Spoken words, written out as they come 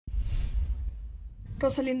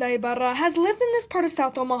Rosalinda Ibarra has lived in this part of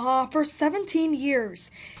South Omaha for 17 years.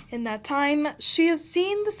 In that time, she has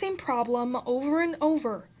seen the same problem over and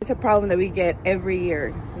over. It's a problem that we get every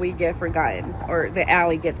year. We get forgotten, or the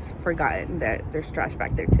alley gets forgotten that there's trash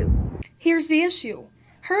back there too. Here's the issue.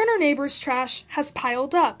 Her and her neighbor's trash has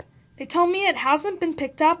piled up. They tell me it hasn't been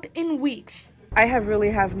picked up in weeks. I really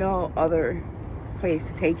have no other place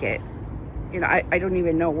to take it. I don't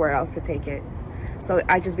even know where else to take it. So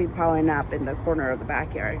I just be piling up in the corner of the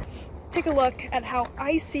backyard. Take a look at how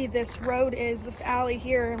icy this road is, this alley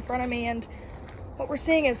here in front of me, and what we're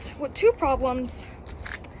seeing is two problems.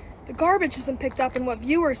 The garbage isn't picked up in what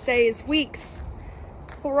viewers say is weeks.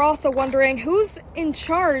 But we're also wondering who's in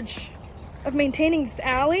charge of maintaining this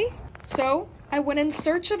alley. So I went in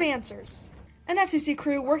search of answers. An FCC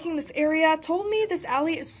crew working this area told me this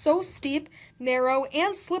alley is so steep, narrow,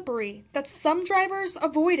 and slippery that some drivers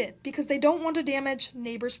avoid it because they don't want to damage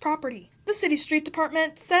neighbors' property. The city street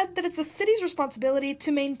department said that it's the city's responsibility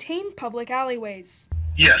to maintain public alleyways.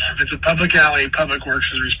 Yes, if it's a public alley, Public Works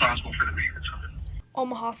is responsible for the maintenance of it.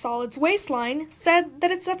 Omaha Solids Wasteline said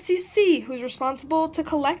that it's FCC who's responsible to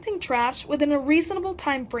collecting trash within a reasonable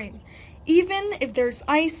time frame, even if there's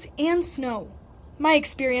ice and snow. My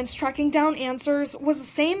experience tracking down answers was the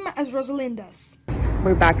same as Rosalinda's.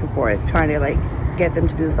 We're back and forth trying to get them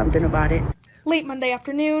to do something about it. Late Monday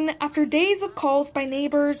afternoon, after days of calls by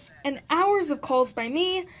neighbors and hours of calls by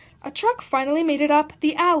me, a truck finally made it up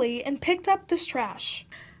the alley and picked up this trash.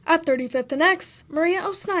 At 35th and X, Maria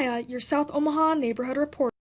Osnaya, your South Omaha neighborhood reporter.